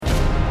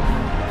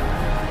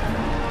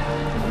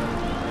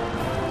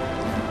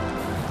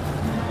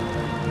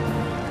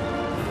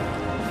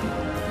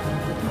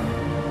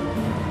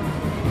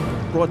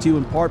brought to you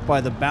in part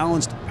by The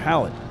Balanced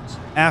Palate.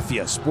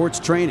 AFIA Sports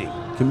Training,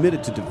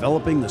 committed to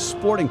developing the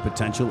sporting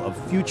potential of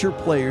future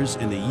players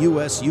in the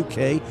U.S.,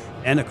 UK,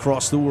 and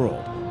across the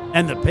world.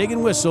 And the Pig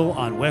and Whistle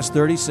on West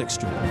 36th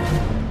Street.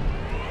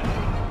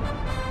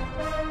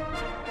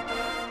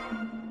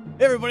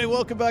 Hey everybody,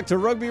 welcome back to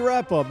Rugby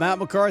Wrap-Up. Matt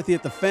McCarthy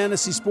at the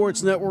Fantasy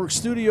Sports Network,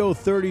 Studio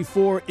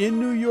 34 in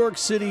New York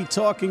City,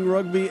 talking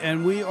rugby,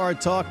 and we are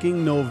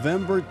talking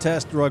November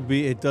Test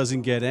rugby. It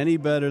doesn't get any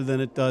better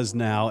than it does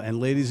now, and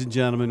ladies and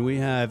gentlemen, we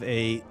have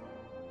a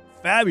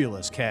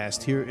fabulous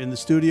cast here in the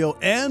studio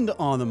and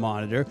on the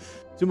monitor.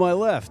 To my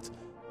left,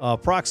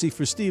 proxy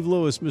for Steve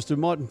Lewis, Mr.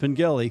 Martin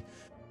Pengelly.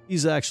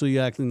 He's actually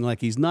acting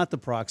like he's not the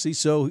proxy,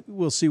 so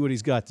we'll see what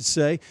he's got to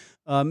say.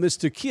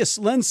 Mr. Kies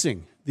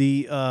Lensing,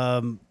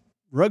 the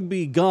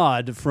rugby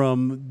god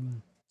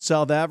from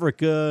South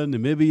Africa,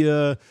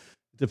 Namibia.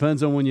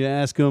 Depends on when you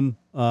ask him.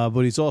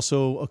 But he's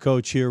also a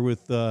coach here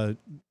with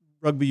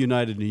Rugby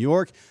United New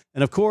York.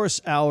 And, of course,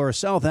 our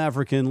South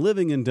African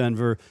living in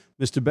Denver,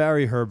 Mr.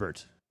 Barry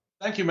Herbert.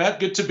 Thank you, Matt.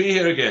 Good to be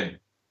here again.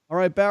 All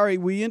right, Barry,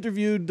 we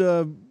interviewed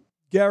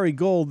Gary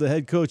Gold, the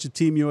head coach of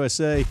Team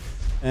USA,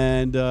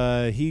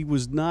 and he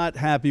was not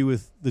happy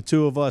with the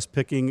two of us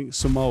picking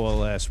Samoa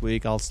last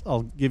week.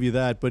 I'll give you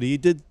that. But he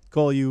did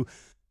call you,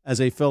 as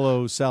a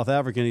fellow South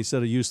African, he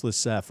said a useless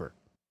Saffir.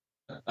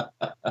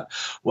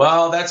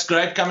 Well, that's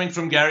great coming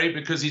from Gary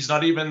because he's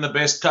not even the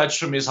best coach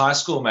from his high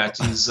school, Matt.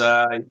 He's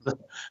in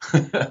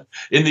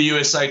the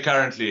USA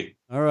currently.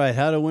 All right,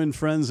 how to win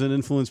friends and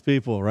influence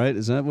people, right?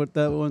 Is that what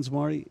that one's,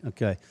 Marty?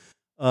 Okay.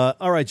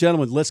 All right,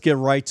 gentlemen, let's get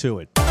right to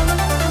it. All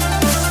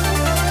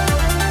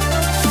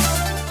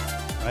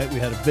right,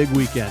 we had a big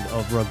weekend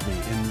of rugby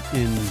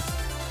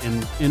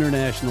in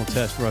international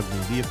test rugby,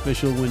 the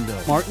official window.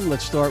 Martin,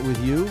 let's start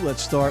with you.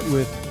 Let's start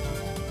with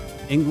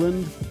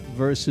England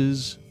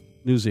versus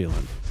New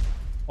Zealand.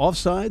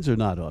 Offsides or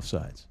not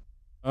offsides?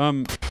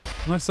 Can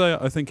I say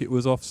I think it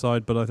was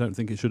offside, but I don't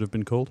think it should have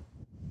been called?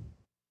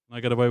 Can I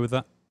get away with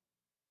that?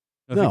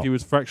 I think he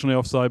was fractionally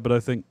offside, but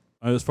I think,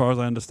 as far as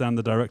I understand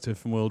the directive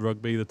from World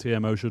Rugby, the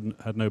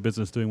TMO had no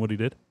business doing what he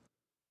did,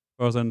 as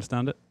far as I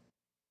understand it.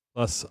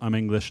 Plus, I'm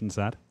English and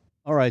sad.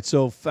 All right,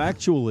 so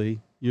factually,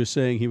 you're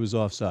saying he was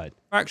offside.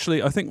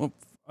 Actually, I think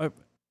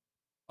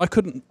I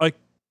couldn't.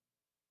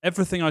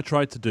 Everything I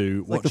tried to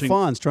do, like the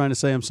Fonz trying to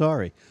say I'm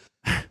sorry.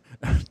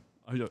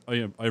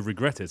 I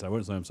regret it. I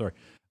won't say I'm sorry.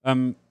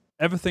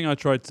 Everything I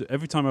tried to.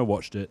 Every time I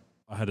watched it,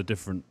 I had a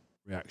different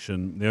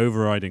reaction. The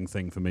overriding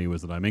thing for me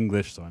was that I'm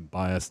English, so I'm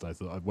biased.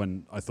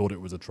 When I thought it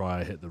was a try,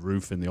 I hit the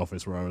roof in the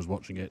office where I was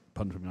watching it,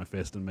 pumping my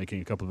fist and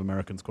making a couple of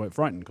Americans quite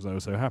frightened because I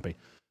was so happy.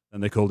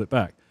 Then they called it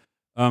back.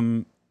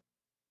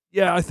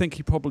 Yeah, I think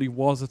he probably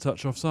was a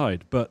touch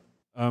offside, but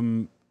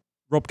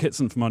Rob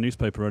Kitson from our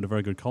newspaper wrote a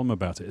very good column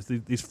about it.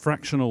 It's these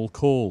fractional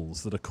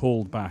calls that are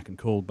called back and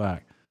called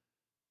back.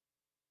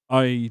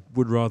 I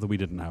would rather we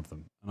didn't have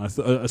them. And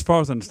as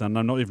far as I understand,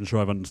 I'm not even sure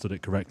I've understood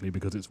it correctly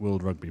because it's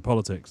World Rugby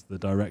politics. The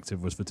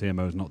directive was for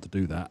TMOs not to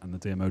do that, and the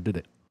TMO did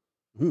it.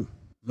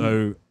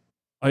 So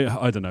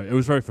I don't know. It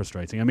was very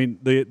frustrating. I mean,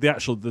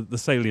 the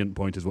salient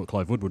point is what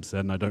Clive Woodward said,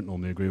 and I don't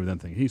normally agree with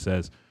anything he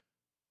says.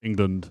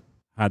 England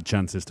had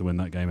chances to win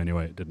that game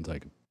anyway. It didn't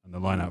take them, and the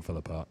line-out fell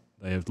apart.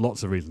 They have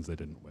lots of reasons they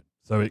didn't win.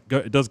 So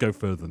it does go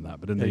further than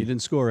that. But you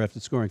didn't score after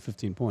scoring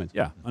 15 points.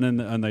 Yeah,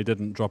 and they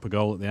didn't drop a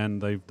goal at the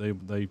end.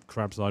 They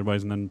crabbed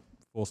sideways and then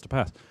forced a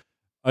pass.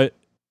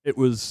 It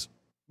was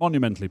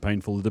monumentally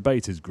painful. The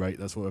debate is great.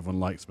 That's what everyone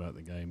likes about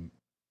the game.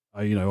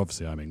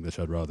 Obviously I'm English.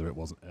 I'd rather it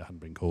hadn't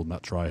been called and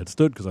that try had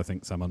stood because I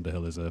think Sam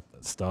Underhill is a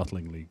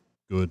startlingly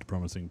good,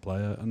 promising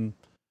player. And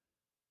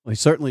well,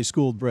 he's certainly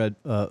schoolbred.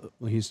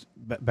 He's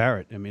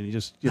Barrett. I mean, he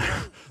just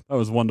that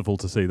was wonderful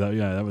to see.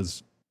 That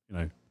was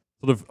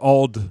sort of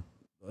odd.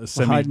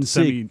 Hide and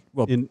seek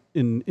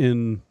in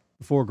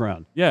the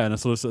foreground. Yeah, and a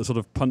sort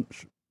of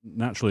punch.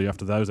 Naturally,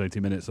 after those 80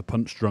 minutes, a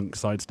punch-drunk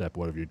sidestep,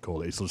 whatever you'd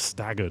call it. He sort of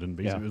staggered and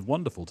beat him. It was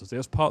wonderful to see.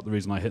 That's part of the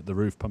reason I hit the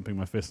roof, pumping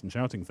my fist and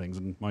shouting things.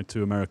 And my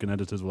two American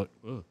editors were like,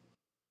 "Ugh,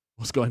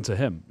 what's got into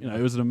him?"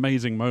 It was an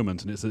amazing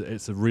moment, and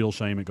it's a real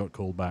shame it got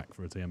called back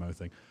for a TMO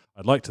thing.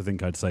 I'd like to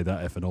think I'd say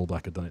that if an All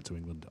Black had done it to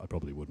England. I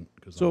probably wouldn't.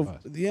 So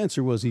the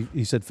answer was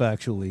he said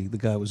factually the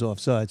guy was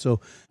offside. So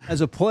as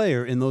a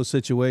player in those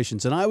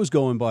situations, and I was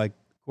going by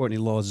Courtney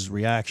Lawes'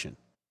 reaction.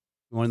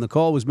 When the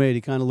call was made,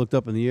 he kind of looked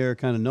up in the air,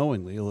 kind of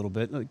knowingly a little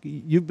bit. Like,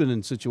 you've been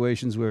in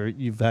situations where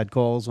you've had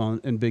calls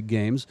in big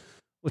games.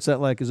 What's that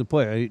like as a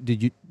player?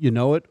 Did you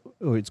know it,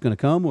 or it's going to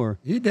come, or?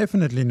 He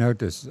definitely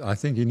noticed. I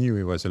think he knew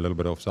he was a little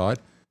bit offside.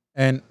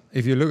 And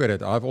if you look at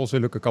it, I've also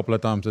looked a couple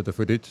of times at the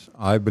footage.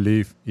 I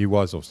believe he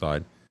was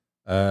offside.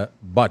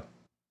 But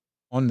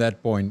on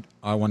that point,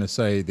 I want to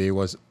say there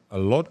was a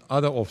lot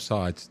other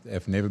offsides that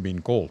have never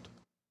been called.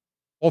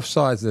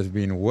 Offsides that have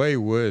been way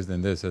worse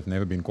than this have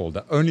never been called.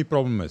 The only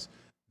problem is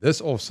this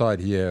offside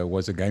here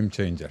was a game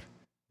changer.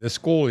 This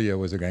call here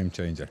was a game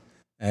changer.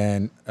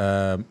 And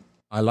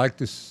I like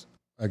to,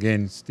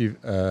 again, Steve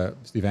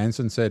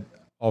Hansen said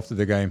after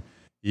the game,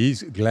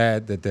 he's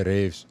glad that the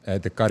refs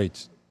had the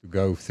courage to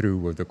go through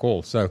with the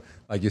call. So,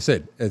 like you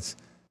said, it's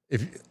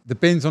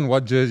depends on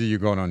what jersey you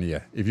got on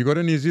here. If you got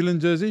a New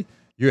Zealand jersey,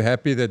 you're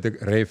happy that the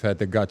ref had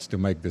the guts to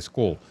make this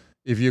call.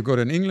 If you got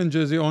an England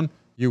jersey on,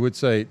 you would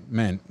say,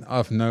 man,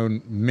 I've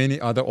known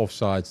many other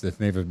offsides that's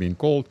never been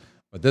called,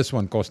 but this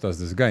one cost us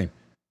this game.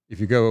 If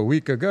you go a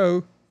week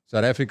ago,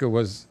 South Africa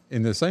was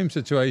in the same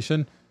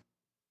situation,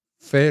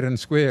 fair and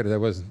square. There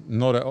was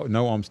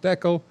no arms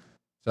tackle.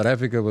 South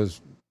Africa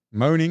was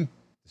moaning.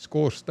 The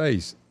score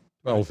stays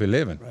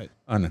 12-11. Right.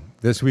 And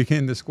this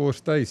weekend, the score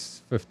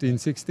stays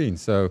 15-16.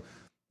 So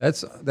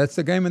that's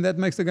the game, and that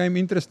makes the game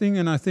interesting.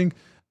 And I think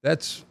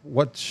that's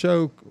what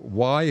shows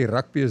why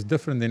rugby is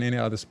different than any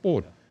other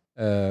sport.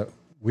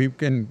 We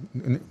can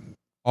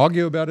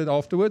argue about it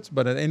afterwards,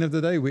 but at the end of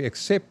the day, we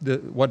accept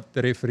what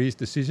the referee's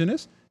decision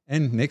is.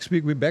 And next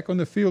week, we're back on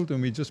the field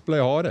and we just play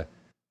harder.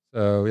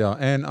 So, yeah,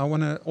 and I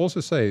want to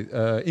also say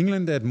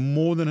England had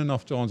more than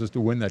enough chances to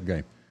win that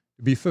game.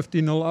 To be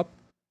 15-0 up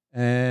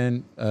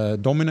and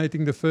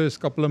dominating the first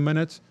couple of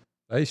minutes,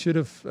 they should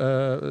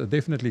have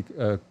definitely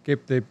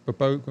kept their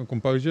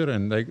composure.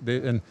 And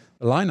and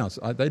the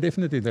lineouts, they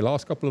definitely, the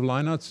last couple of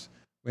lineouts,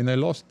 when they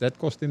lost, that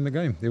cost them the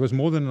game. There was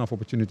more than enough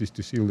opportunities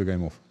to seal the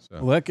game off. So.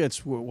 Well, that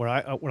gets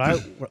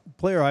what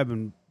player I've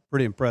been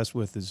pretty impressed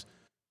with is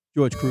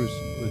George Cruz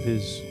with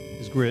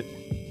his grit,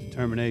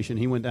 determination.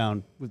 He went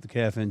down with the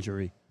calf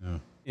injury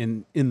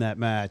in that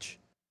match,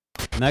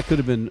 and that could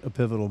have been a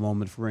pivotal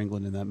moment for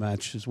England in that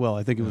match as well.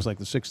 I think it was like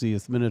the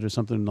 60th minute or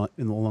something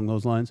along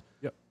those lines.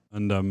 Yep.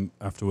 And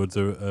afterwards,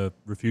 a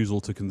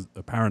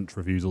apparent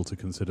refusal to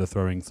consider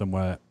throwing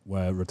somewhere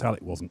where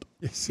Retallick wasn't.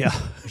 Yes. Yeah.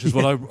 Which is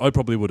what I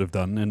probably would have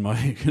done in my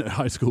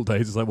high school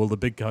days. It's like, well, the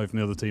big guy from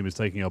the other team is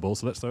taking our ball,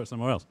 so let's throw it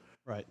somewhere else.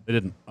 Right. They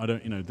didn't.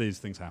 These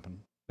things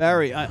happen.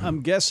 Barry,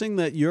 I'm guessing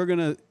that you're going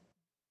to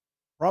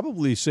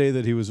probably say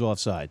that he was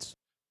offsides.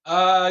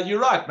 You're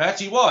right,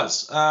 Matt. He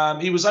was.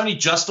 He was only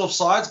just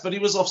offsides, but he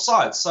was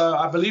offsides. So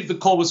I believe the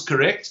call was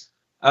correct.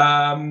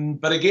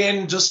 But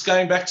again, just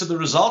going back to the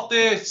result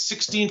there,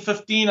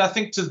 16-15, I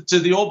think, to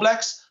the All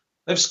Blacks.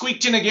 They've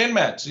squeaked in again,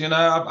 Matt.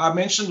 I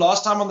mentioned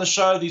last time on the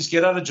show these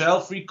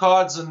get-out-of-jail-free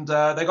cards, and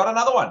they got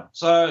another one.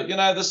 So,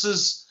 this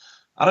is,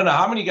 I don't know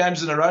how many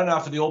games in a row now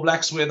for the All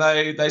Blacks where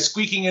they're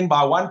squeaking in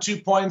by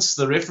 1-2 points.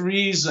 The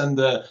referees and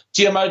the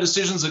TMO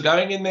decisions are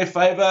going in their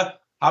favor.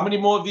 How many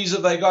more of these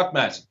have they got,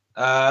 Matt?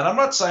 And I'm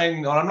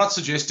not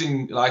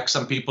suggesting, like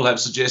some people have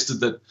suggested,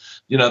 that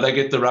they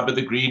get the rub of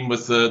the green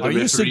with the Are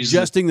referees. you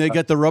suggesting they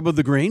get the rub of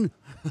the green?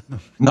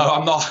 No,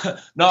 I'm not.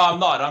 No, I'm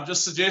not. I'm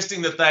just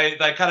suggesting that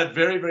they cut it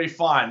very, very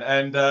fine.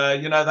 And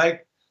they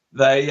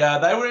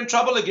were in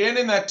trouble again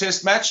in that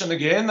Test match, and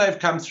again they've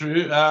come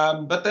through.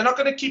 But they're not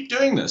going to keep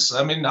doing this.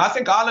 I mean, I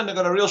think Ireland have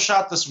got a real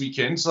shot this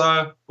weekend.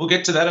 So we'll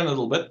get to that in a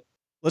little bit.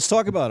 Let's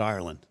talk about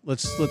Ireland.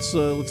 Let's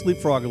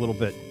leapfrog a little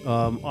bit.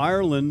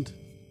 Ireland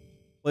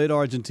played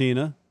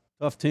Argentina.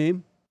 Tough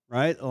team,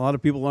 right? A lot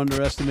of people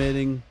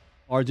underestimating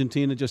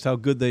Argentina, just how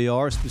good they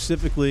are.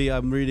 Specifically,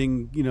 I'm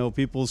reading,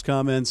 people's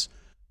comments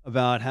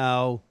about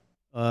how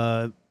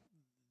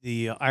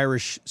the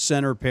Irish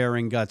center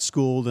pairing got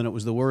schooled and it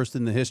was the worst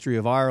in the history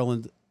of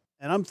Ireland.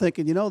 And I'm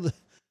thinking, the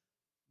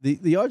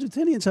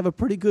Argentinians have a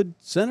pretty good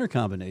center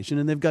combination,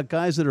 and they've got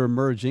guys that are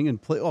emerging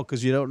and play. Oh,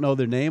 because you don't know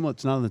their name,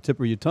 it's not on the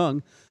tip of your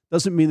tongue,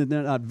 doesn't mean that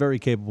they're not very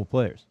capable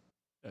players.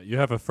 You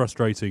have a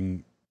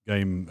frustrating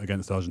game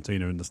against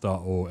Argentina in the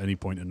start or any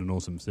point in an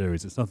awesome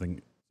series.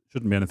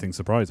 Shouldn't be anything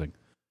surprising.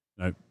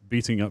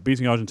 Beating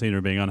Argentina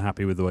and being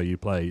unhappy with the way you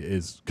play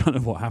is kind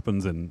of what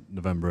happens in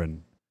November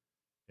and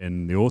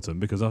in the autumn,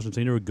 because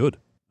Argentina are good,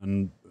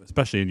 and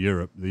especially in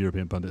Europe, the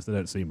European pundits, they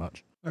don't see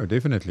much. Oh,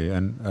 definitely.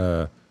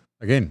 And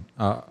again,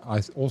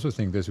 I also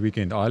think this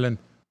weekend Ireland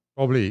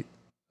probably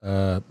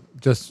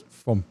just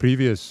from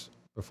previous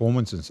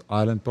performances,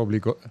 Ireland probably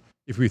got.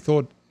 If we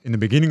thought in the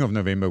beginning of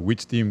November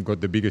which team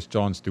got the biggest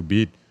chance to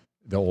beat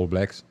the All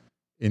Blacks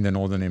in the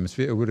Northern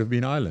Hemisphere, it would have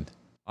been Ireland.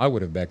 I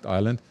would have backed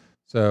Ireland.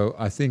 So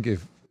I think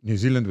if New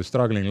Zealand was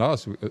struggling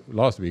last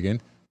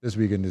weekend, this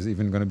weekend is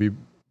even going to be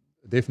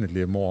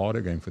definitely a more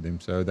harder game for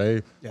them. So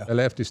they'll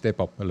have to step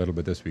up a little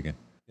bit this weekend.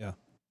 Yeah.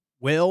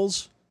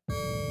 Wales,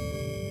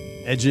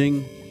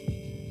 edging.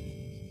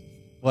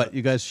 What,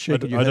 you guys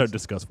shaking your I heads? don't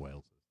discuss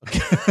Wales.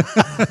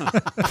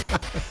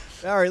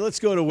 Barry, let's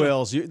go to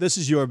Wales. This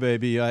is your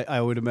baby,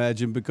 I would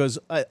imagine, because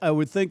I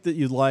would think that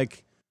you'd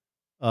like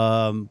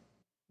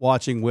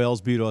watching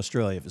Wales beat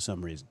Australia for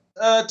some reason.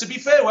 To be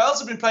fair, Wales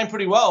have been playing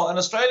pretty well, and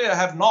Australia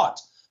have not.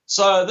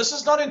 So this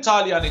is not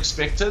entirely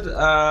unexpected.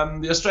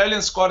 The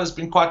Australian squad has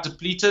been quite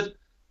depleted.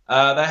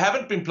 They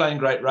haven't been playing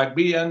great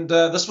rugby, and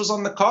this was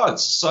on the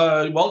cards.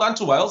 So well done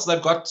to Wales.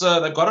 They've got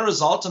a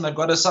result, and they've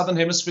got a Southern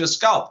Hemisphere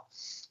scalp.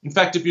 In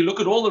fact, if you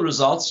look at all the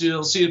results,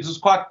 you'll see it was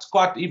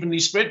quite evenly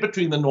spread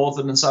between the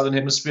Northern and Southern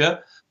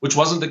Hemisphere, which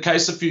wasn't the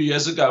case a few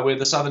years ago where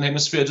the Southern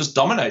Hemisphere just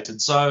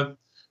dominated. So,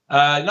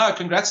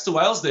 congrats to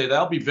Wales there.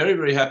 They'll be very,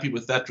 very happy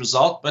with that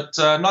result, but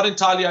not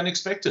entirely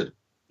unexpected.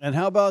 And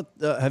how about,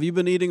 have you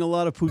been eating a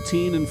lot of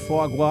poutine and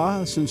foie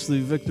gras since the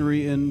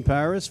victory in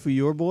Paris for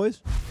your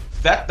boys?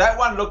 That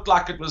one looked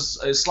like it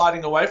was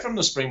sliding away from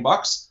the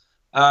Springboks.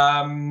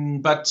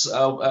 But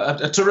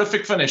a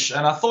terrific finish.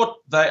 And I thought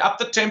they upped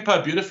the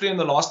tempo beautifully in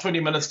the last 20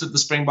 minutes, did the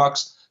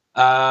Springboks,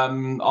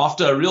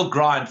 after a real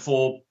grind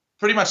for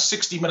pretty much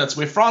 60 minutes,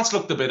 where France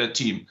looked the better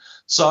team.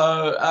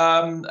 So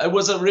it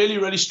was a really,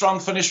 really strong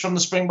finish from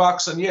the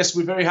Springboks. And yes,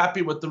 we're very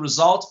happy with the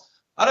result.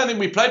 I don't think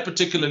we played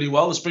particularly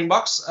well, the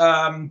Springboks,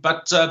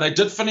 but they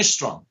did finish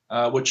strong,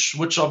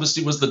 which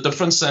obviously was the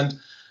difference. And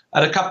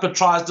at a couple of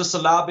tries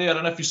disallowed there, I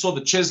don't know if you saw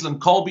the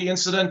Cheslin-Colby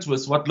incident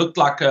with what looked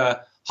like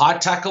a high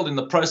tackle in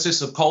the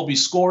process of Colby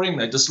scoring.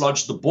 They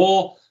dislodged the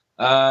ball.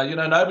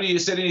 Nobody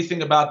said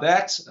anything about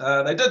that.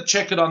 They did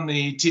check it on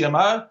the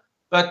TMO,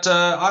 but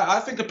I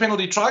think a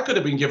penalty try could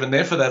have been given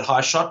there for that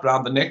high shot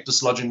round the neck,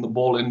 dislodging the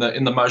ball in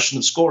the motion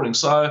of scoring.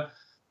 So,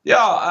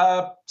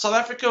 South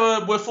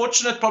Africa were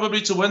fortunate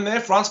probably to win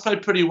there. France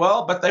played pretty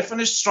well, but they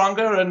finished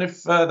stronger. And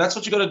if that's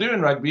what you got to do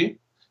in rugby,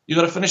 you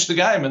got to finish the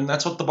game, and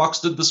that's what the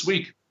Boks did this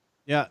week.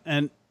 Yeah,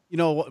 and you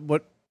know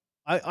what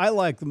I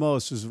like the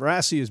most is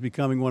Rassie is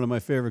becoming one of my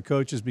favorite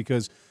coaches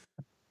because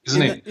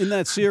in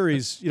that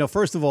series,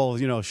 first of all,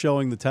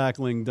 showing the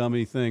tackling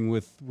dummy thing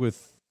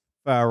with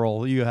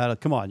Farrell, you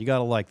got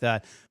to like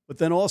that. But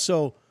then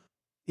also,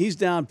 he's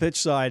down pitch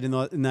side in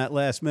that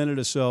last minute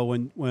or so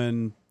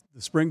when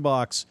the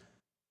Springboks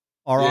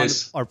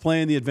are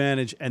playing the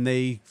advantage and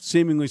they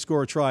seemingly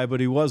score a try,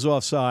 but he was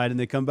offside and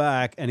they come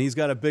back and he's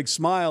got a big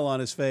smile on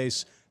his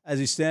face as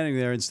he's standing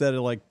there instead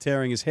of like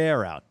tearing his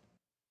hair out.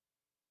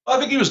 I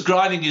think he was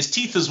grinding his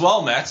teeth as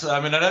well, Matt. I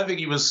mean, I don't think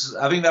he was.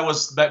 I think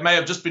that may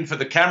have just been for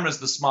the cameras,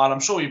 the smile. I'm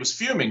sure he was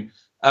fuming.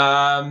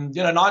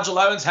 Nigel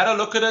Owens had a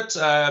look at it.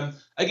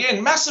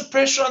 Again, massive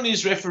pressure on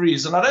these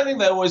referees, and I don't think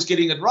they're always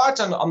getting it right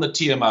on the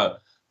TMO.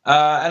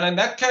 And in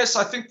that case,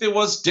 I think there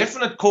was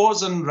definite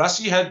cause, and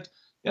Rassie had,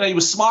 he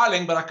was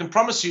smiling, but I can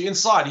promise you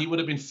inside he would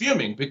have been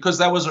fuming because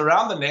that was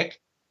around the neck.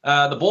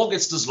 The ball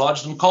gets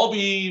dislodged, and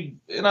Colby,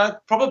 is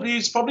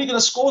probably going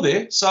to score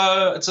there.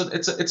 So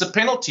it's a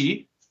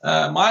penalty.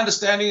 My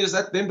understanding is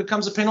that then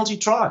becomes a penalty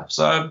try.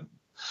 So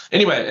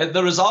anyway,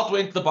 the result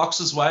went the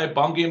Boks' way.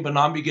 Bongi and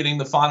Bonambi getting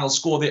the final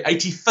score there,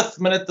 85th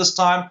minute this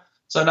time.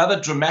 So another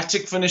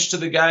dramatic finish to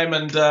the game,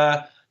 and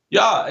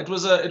it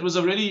was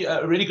a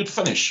really good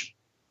finish.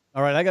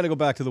 All right, I got to go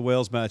back to the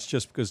Wales match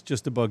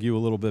just to bug you a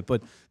little bit,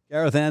 but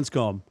Gareth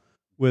Anscombe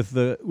with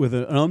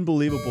an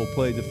unbelievable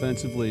play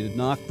defensively to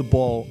knock the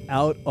ball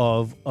out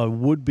of a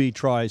would-be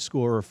try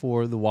scorer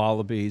for the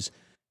Wallabies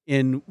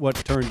in what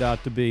turned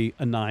out to be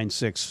a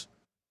 9-6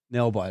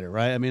 nail-biter,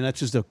 right? I mean, that's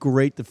just a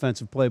great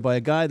defensive play by a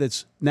guy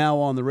that's now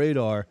on the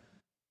radar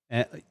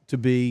to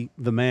be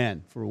the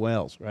man for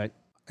Wales, right?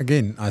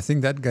 Again, I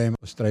think that game,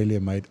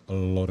 Australia made a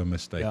lot of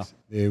mistakes.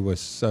 Yeah. There were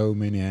so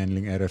many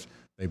handling errors.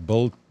 They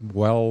build.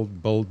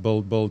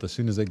 As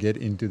soon as they get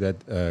into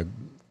that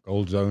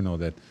goal zone or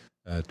that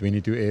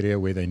 22 area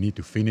where they need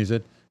to finish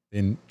it,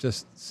 then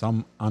just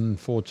some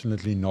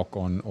unfortunately knock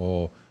on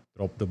or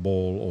drop the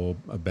ball or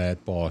a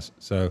bad pass.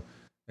 So,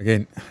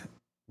 again,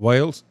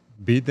 Wales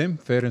beat them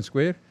fair and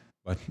square,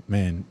 but,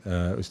 man,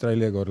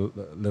 Australia got a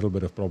little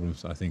bit of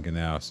problems, I think, in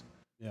ours.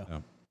 Yeah.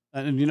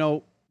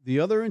 And, the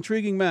other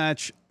intriguing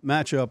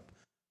matchup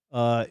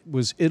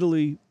was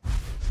Italy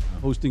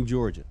hosting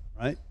Georgia,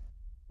 right?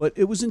 But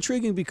it was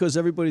intriguing because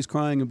everybody's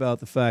crying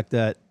about the fact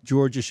that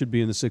Georgia should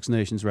be in the Six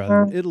Nations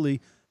rather than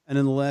Italy, and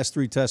in the last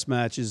 3 test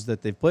matches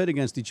that they've played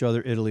against each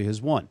other, Italy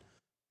has won.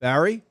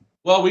 Barry?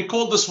 Well, we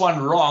called this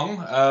one wrong.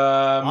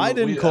 I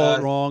didn't call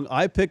it wrong.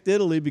 I picked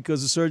Italy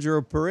because of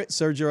Sergio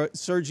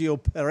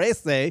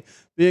Perez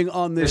being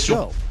on this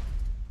show.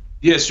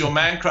 Yes, your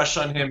man crush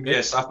on him.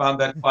 Yes, I found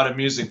that quite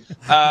amusing.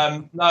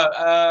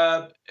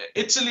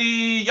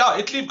 Italy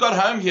have got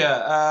home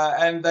here,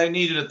 and they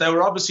needed it. They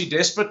were obviously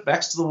desperate,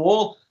 backs to the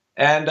wall,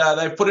 and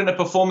they've put in a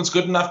performance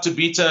good enough to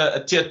beat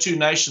a Tier 2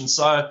 nation.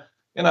 So,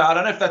 I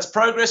don't know if that's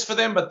progress for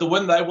them, but the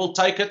win, they will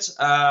take it.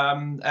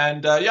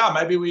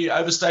 Maybe we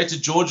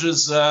overstated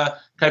Georgia's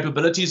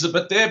capabilities a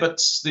bit there,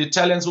 but the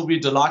Italians will be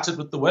delighted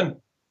with the win.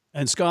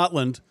 And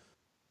Scotland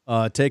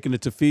taking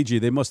it to Fiji.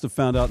 They must have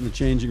found out in the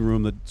changing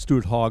room that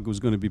Stuart Hogg was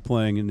going to be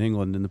playing in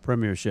England in the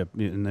Premiership,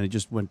 and they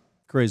just went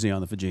crazy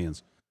on the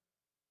Fijians.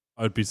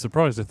 I'd be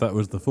surprised if that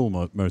was the full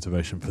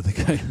motivation for the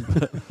game.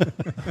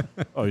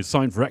 Oh, he's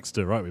signed for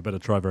Exeter, right? We better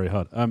try very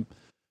hard.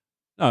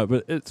 No,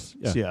 but it's...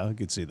 Yeah, I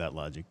could see that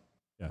logic.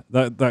 Yeah,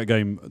 that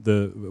game,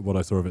 what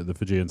I saw of it, the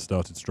Fijians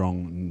started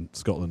strong and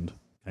Scotland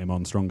came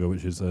on stronger,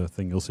 which is a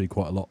thing you'll see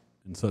quite a lot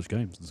in such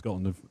games. And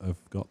Scotland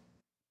have got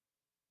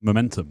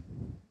momentum,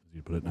 as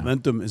you put it now.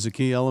 Momentum is a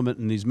key element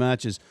in these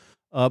matches.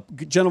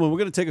 Gentlemen, we're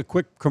going to take a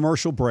quick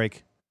commercial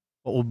break,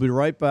 but we'll be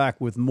right back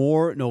with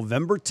more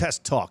November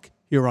Test Talk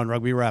here on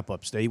Rugby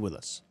Wrap-Up. Stay with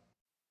us.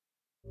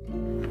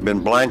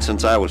 Been blind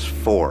since I was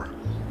 4,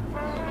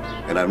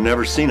 and I've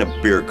never seen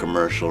a beer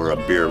commercial or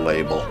a beer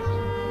label.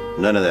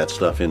 None of that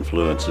stuff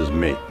influences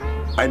me.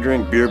 I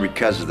drink beer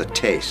because of the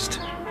taste.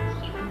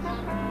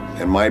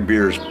 And my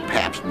beer is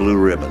Pabst Blue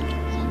Ribbon.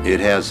 It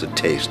has the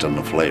taste and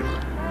the flavor.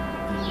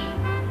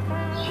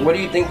 What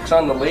do you think's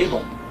on the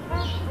label?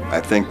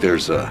 I think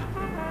there's a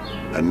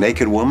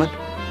naked woman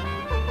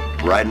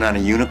riding on a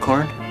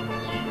unicorn,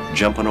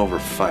 jumping over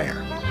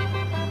fire.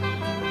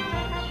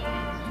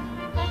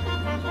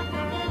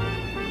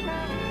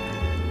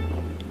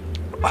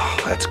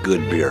 Oh, that's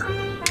good beer.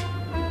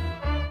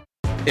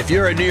 If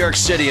you're in New York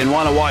City and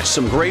want to watch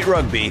some great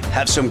rugby,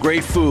 have some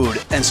great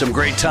food, and some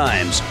great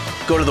times,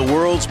 go to the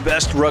world's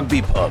best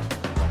rugby pub,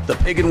 the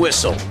Pig and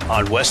Whistle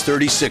on West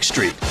 36th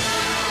Street.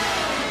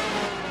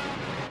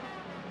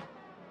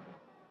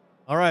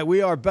 All right,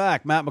 we are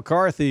back. Matt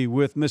McCarthy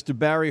with Mr.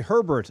 Barry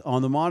Herbert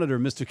on the monitor,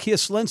 Mr. Kia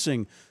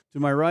Slinsing to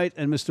my right,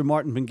 and Mr.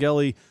 Martin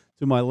Pengelly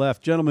to my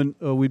left. Gentlemen,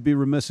 we'd be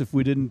remiss if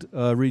we didn't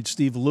read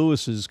Steve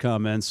Lewis's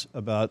comments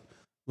about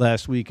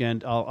last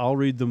weekend. I'll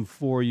read them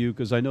for you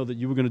because I know that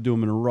you were going to do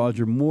them in a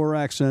Roger Moore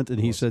accent, and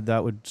he said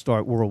that would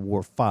start World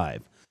War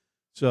V.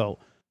 So,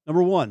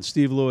 number one,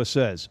 Steve Lewis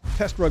says,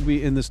 Test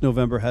rugby in this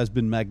November has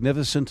been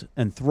magnificent,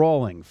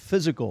 enthralling,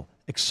 physical,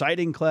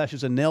 exciting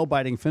clashes and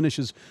nail-biting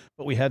finishes,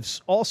 but we have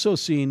also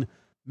seen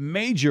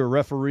major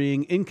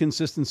refereeing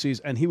inconsistencies,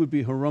 and he would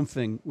be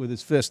harumphing with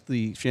his fist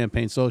the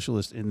Champagne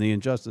Socialist in the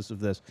injustice of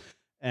this,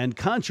 and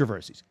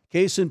controversies.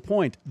 Case in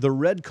point, the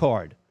red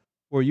card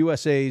for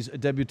USA's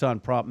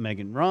debutante prop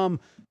Megan Rahm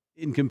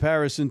in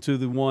comparison to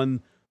the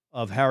one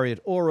of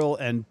Harriet Orrell,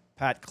 and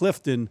Pat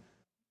Clifton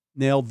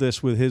nailed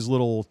this with his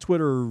little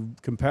Twitter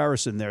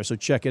comparison there, so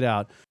check it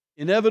out.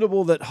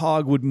 Inevitable that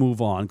Hogg would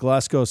move on.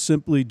 Glasgow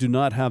simply do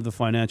not have the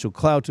financial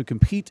clout to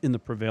compete in the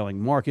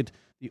prevailing market.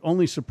 The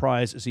only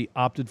surprise is he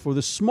opted for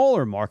the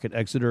smaller market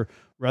Exeter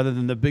rather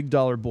than the big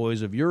dollar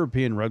boys of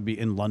European rugby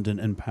in London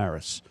and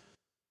Paris.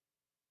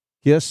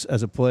 Yes,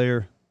 as a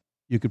player,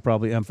 you could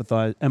probably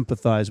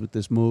empathize with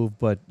this move,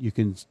 but you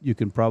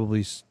can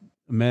probably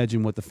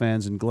imagine what the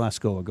fans in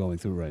Glasgow are going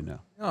through right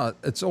now. Yeah,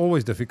 it's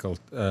always difficult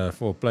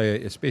for a player,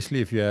 especially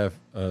if you have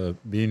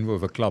been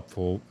with a club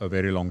for a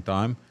very long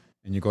time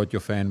and you got your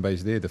fan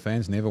base there. The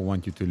fans never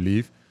want you to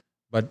leave,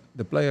 but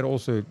the player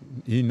also,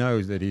 he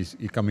knows that he's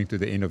coming to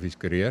the end of his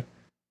career,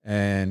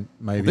 and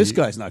maybe this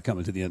guy's not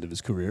coming to the end of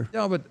his career.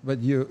 Yeah,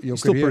 but your He's career,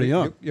 still pretty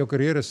young. Your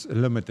career is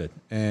limited,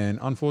 and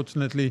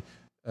unfortunately,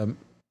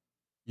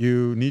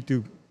 you need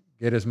to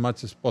get as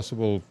much as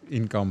possible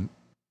income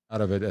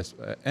out of it,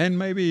 and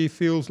maybe he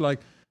feels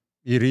like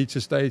he reached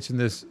a stage in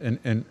this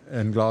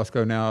in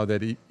Glasgow now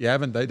that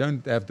they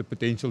don't have the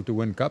potential to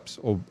win cups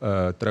or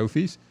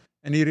trophies,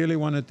 and he really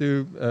wanted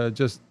to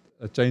just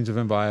a change of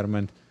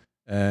environment.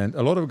 And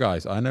I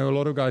know a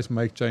lot of guys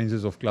make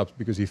changes of clubs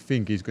because he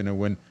think he's going to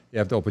win. He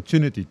have the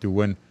opportunity to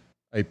win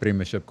a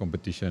premiership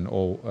competition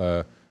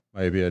or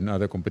maybe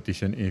another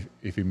competition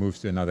if he moves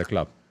to another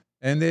club.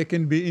 And there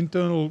can be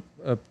internal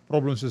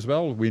problems as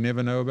well. We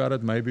never know about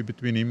it. Maybe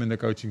between him and the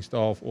coaching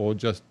staff, or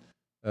just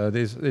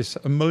there's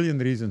a million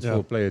reasons for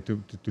a player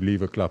to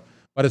leave a club.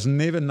 But it's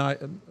never nice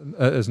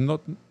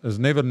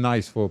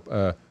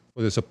for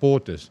the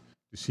supporters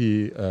to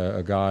see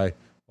a guy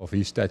of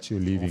his stature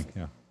leaving.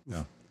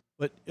 Yeah.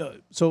 But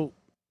so,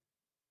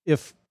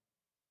 if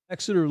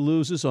Exeter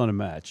loses on a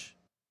match,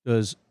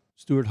 does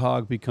Stuart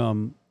Hogg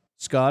become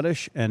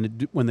Scottish?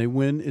 And when they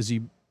win, is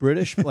he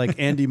British, like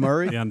Andy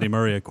Murray? The Andy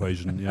Murray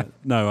equation, yeah.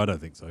 No, I don't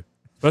think so.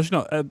 Especially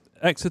not.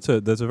 Exeter,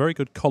 there's a very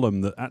good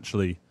column that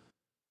actually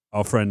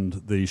our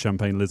friend, the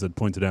Champagne Lizard,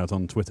 pointed out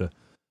on Twitter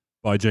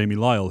by Jamie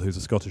Lyle, who's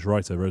a Scottish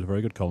writer, wrote a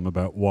very good column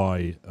about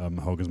why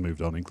Hogg has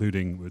moved on,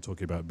 including, we were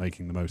talking about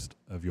making the most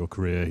of your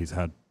career. He's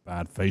had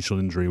bad facial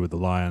injury with the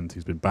Lions.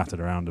 He's been battered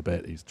around a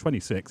bit. He's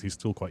 26. He's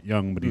still quite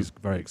young, but he's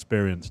very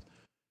experienced.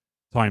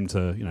 Time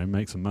to,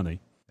 make some money.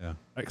 Yeah.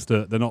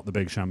 Exeter, they're not the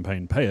big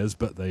champagne payers,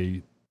 but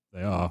they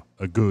are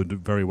a good,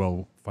 very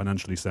well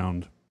financially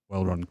sound,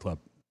 well-run club.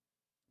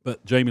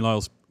 But Jamie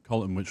Lyle's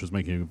column, which was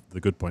making the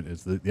good point,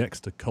 is that the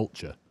Exeter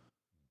culture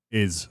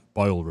is,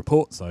 by all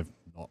reports, I've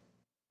not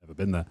ever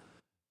been there,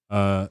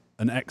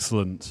 an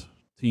excellent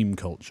team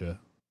culture,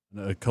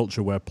 a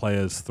culture where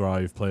players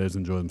thrive, players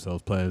enjoy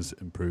themselves, players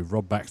improve.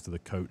 Rob Baxter, the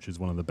coach, is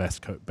one of the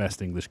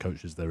best English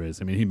coaches there is.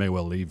 I mean, he may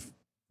well leave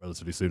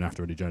relatively soon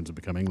after Eddie Jones and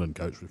become England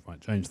coach, which might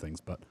change things,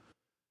 but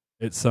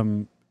it's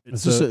you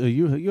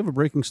have a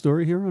breaking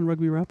story here on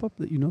Rugby Wrap Up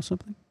that you know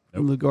something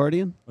from The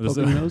Guardian?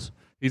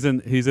 He's in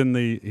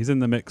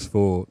the mix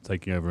for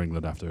taking over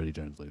England after Eddie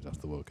Jones leaves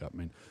after the World Cup. I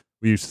mean,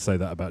 we used to say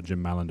that about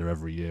Jim Mallender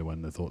every year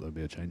when they thought there'd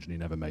be a change, and he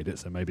never made it.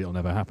 So maybe it'll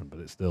never happen. But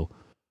it's still,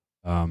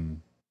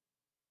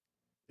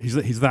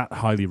 he's that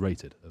highly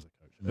rated as a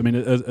coach. I mean,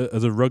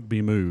 as a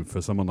rugby move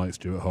for someone like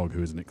Stuart Hogg,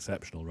 who is an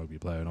exceptional rugby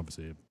player and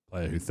obviously a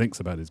player who thinks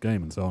about his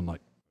game and so on,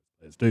 like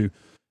players do,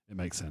 it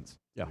makes sense.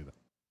 Yeah.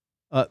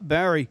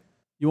 Barry,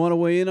 you want to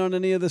weigh in on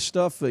any of this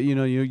stuff?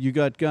 You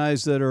got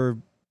guys that are,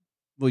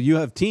 well, you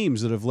have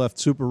teams that have left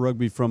Super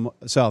Rugby from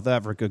South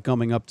Africa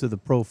coming up to the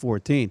Pro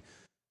 14.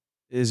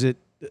 Is it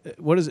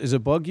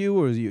bug you,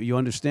 or you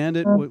understand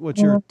it?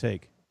 What's your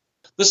take?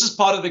 This is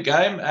part of the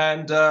game,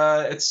 and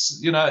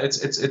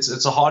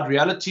it's a hard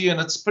reality, and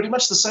it's pretty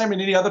much the same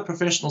in any other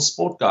professional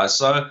sport, guys.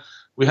 So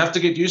we have to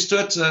get used to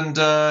it, and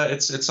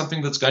it's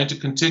something that's going to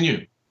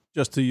continue.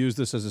 Just to use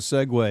this as a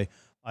segue,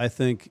 I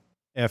think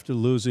after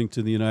losing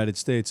to the United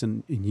States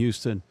in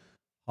Houston,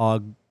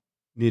 Hogg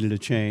needed a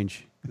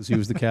change because he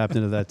was the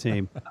captain of that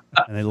team,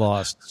 and they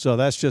lost. So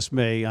that's just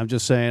me. I'm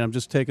just saying, I'm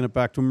just taking it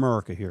back to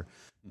America here.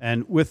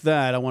 And with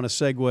that, I want to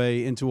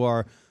segue into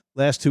our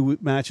last two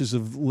matches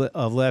of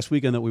last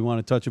weekend that we want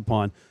to touch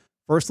upon.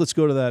 First, let's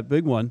go to that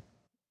big one,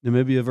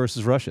 Namibia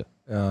versus Russia.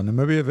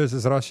 Namibia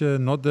versus Russia,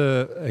 not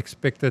the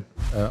expected.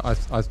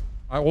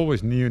 I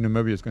always knew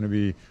Namibia is going to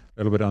be a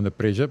little bit under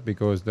pressure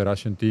because the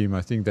Russian team,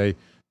 I think they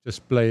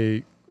just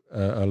play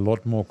a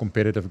lot more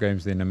competitive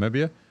games than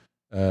Namibia.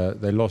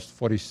 They lost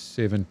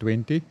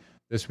 47-20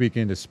 this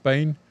weekend to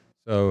Spain.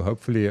 So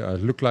hopefully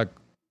it looked like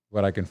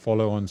what I can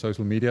follow on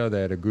social media.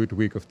 They had a good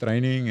week of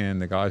training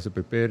and the guys are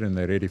prepared and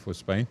they're ready for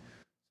Spain.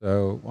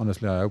 So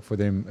honestly, I hope for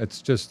them,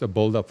 it's just a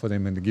build-up for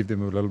them and to give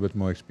them a little bit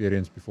more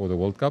experience before the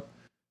World Cup.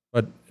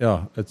 But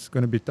yeah, it's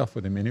going to be tough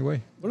for them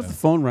anyway. What if the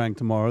phone rang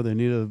tomorrow? They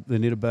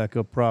need a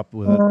backup prop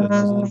with it that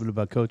knows a little bit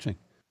about coaching.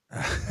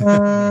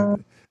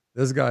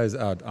 This guy is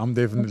out. I'm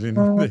definitely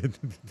not there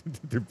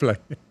to play.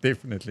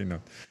 Definitely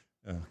not.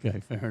 Yeah. Okay,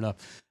 fair enough.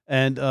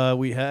 And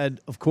we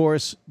had, of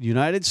course,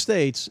 United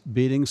States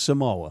beating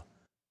Samoa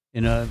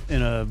in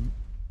a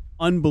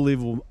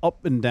unbelievable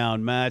up and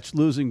down match,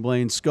 losing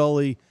Blaine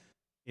Scully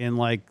in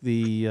like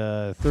the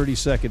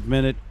 32nd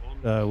minute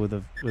with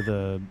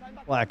a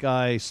black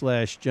eye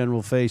 /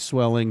 general face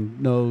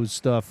swelling, nose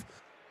stuff.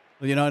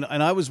 You know,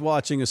 and I was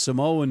watching a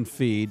Samoan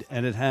feed,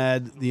 and it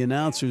had the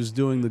announcers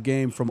doing the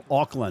game from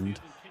Auckland,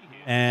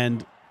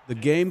 and the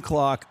game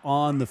clock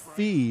on the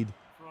feed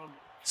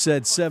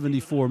said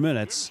 74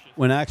 minutes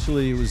when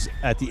actually it was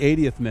at the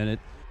 80th minute,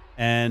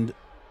 and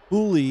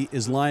Hooley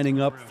is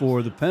lining up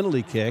for the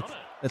penalty kick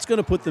that's going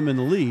to put them in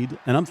the lead,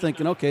 and I'm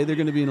thinking, okay, they're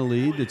going to be in the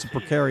lead. It's a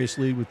precarious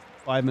lead with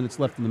 5 minutes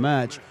left in the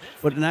match,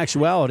 but in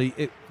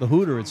actuality, the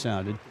hooter had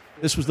sounded.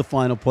 This was the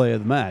final play of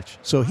the match.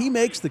 So he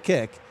makes the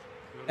kick,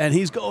 and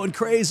he's going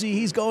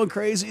crazy.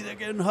 They're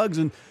getting hugs,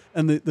 and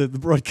the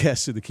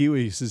broadcaster, the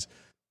Kiwi, says,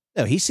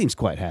 "No, he seems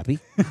quite happy."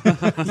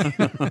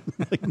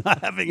 Like not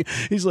having.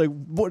 He's like,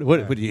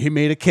 "What? He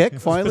made a kick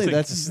finally.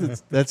 This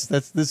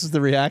is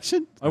the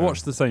reaction." I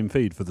watched the same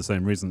feed for the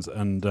same reasons,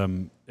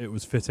 and it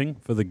was fitting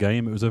for the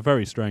game. It was a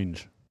very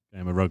strange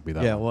game of rugby.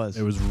 It was.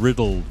 It was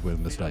riddled with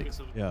mistakes.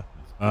 Yeah.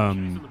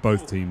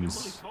 Both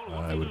teams,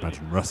 I would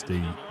imagine,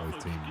 rusty.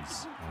 Both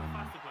teams.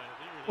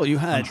 Well, you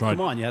had untried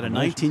you had a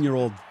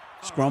 19-year-old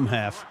scrum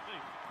half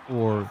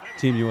for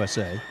Team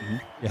USA. Mm-hmm.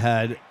 You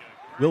had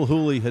Will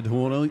Hooley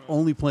who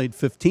only played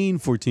 15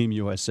 for Team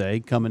USA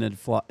coming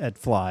at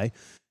fly.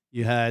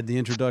 You had the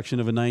introduction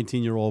of a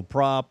 19-year-old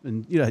prop,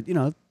 and you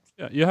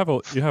have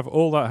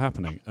all that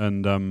happening,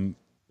 and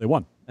they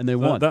won. And they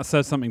won. That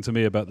says something to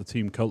me about the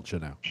team culture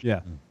now.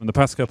 Yeah. In the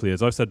past couple of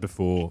years, I've said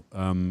before,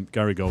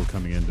 Gary Gold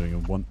coming in doing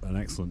an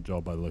excellent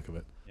job by the look of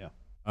it. Yeah.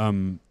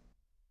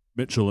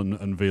 Mitchell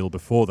and Veal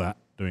before that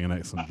doing an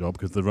excellent job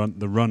because the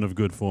run of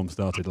good form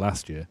started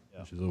last year,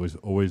 which is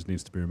always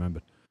needs to be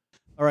remembered.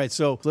 All right,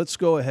 so let's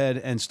go ahead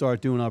and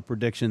start doing our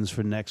predictions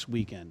for next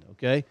weekend,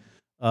 okay?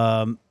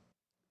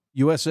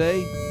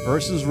 USA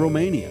versus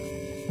Romania.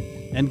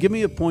 And give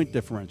me a point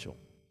differential.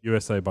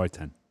 USA by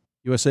 10.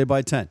 USA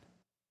by 10.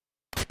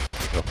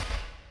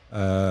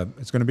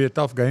 It's going to be a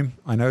tough game.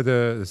 I know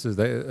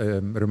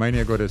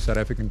Romania got a South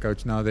African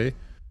coach now there,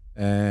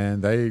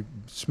 and they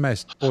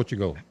smashed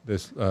Portugal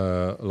this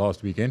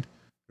last weekend.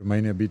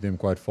 Romania beat them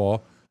quite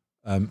far.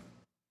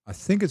 I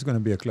think it's going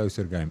to be a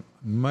closer game.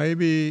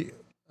 Maybe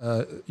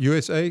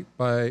USA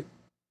by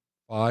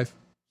 5,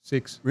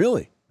 6.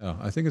 Really? Yeah,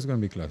 I think it's going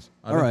to be close.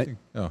 All right.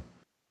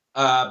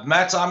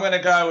 Matt, I'm going to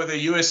go with a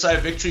USA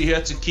victory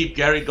here to keep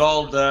Gary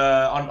Gold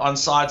on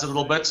sides a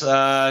little bit.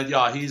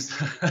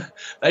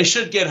 They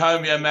should get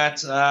home here,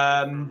 Matt.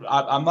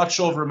 I'm not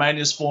sure of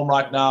Romania's form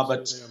right now,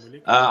 but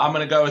I'm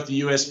going to go with the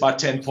US by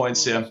 10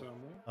 points here.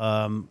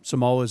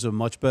 Samoa is a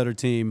much better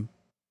team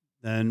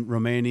than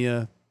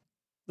Romania.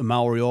 The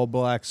Maori All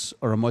Blacks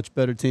are a much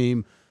better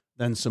team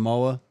than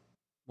Samoa,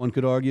 one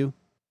could argue,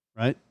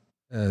 right?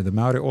 The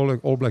Maori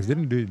All Blacks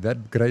didn't do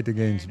that great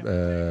against,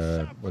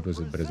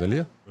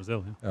 Brasilia?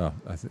 Brazil, yeah.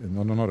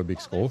 Not a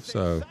big score,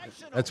 so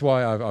that's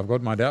why I've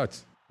got my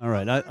doubts. All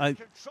right,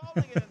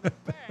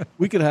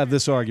 we could have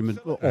this argument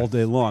all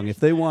day long. If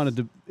they wanted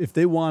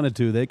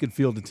to, they could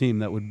field a team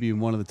that would be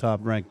one of the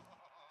top-ranked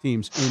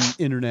teams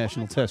in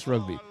international Test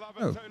rugby.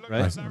 Oh,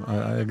 right.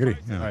 I agree.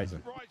 Yeah. All right,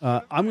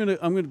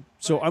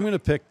 I'm gonna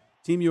pick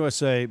Team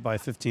USA by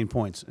 15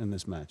 points in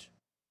this match.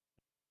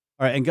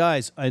 All right, and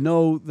guys, I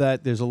know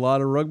that there's a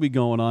lot of rugby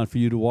going on for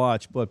you to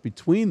watch, but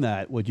between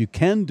that, what you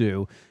can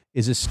do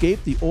is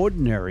escape the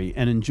ordinary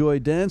and enjoy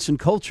dance and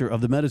culture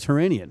of the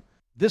Mediterranean.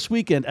 This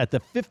weekend at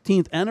the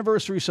 15th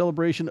anniversary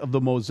celebration of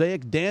the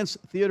Mosaic Dance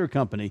Theater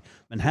Company,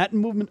 Manhattan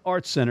Movement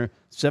Arts Center,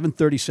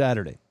 7:30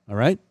 Saturday. All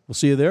right, we'll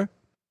see you there.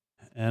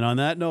 And on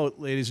that note,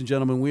 ladies and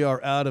gentlemen, we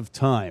are out of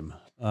time.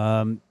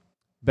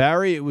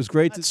 Barry, it was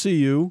great to see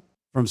you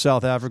from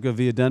South Africa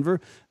via Denver,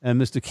 and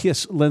Mr.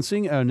 Kies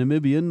Lensing, our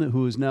Namibian,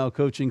 who is now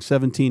coaching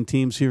 17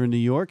 teams here in New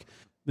York.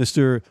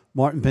 Mr.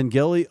 Martin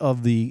Pengelly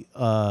of the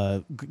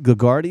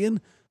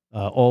Guardian,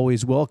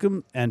 always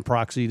welcome, and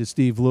proxy to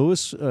Steve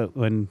Lewis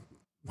when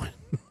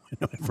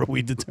whenever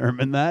we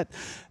determine that.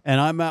 And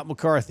I'm Matt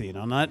McCarthy. And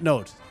on that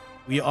note,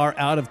 we are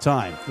out of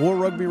time for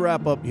Rugby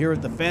Wrap-Up here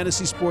at the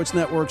Fantasy Sports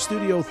Network,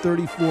 Studio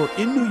 34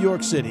 in New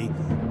York City.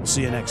 We'll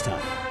see you next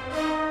time.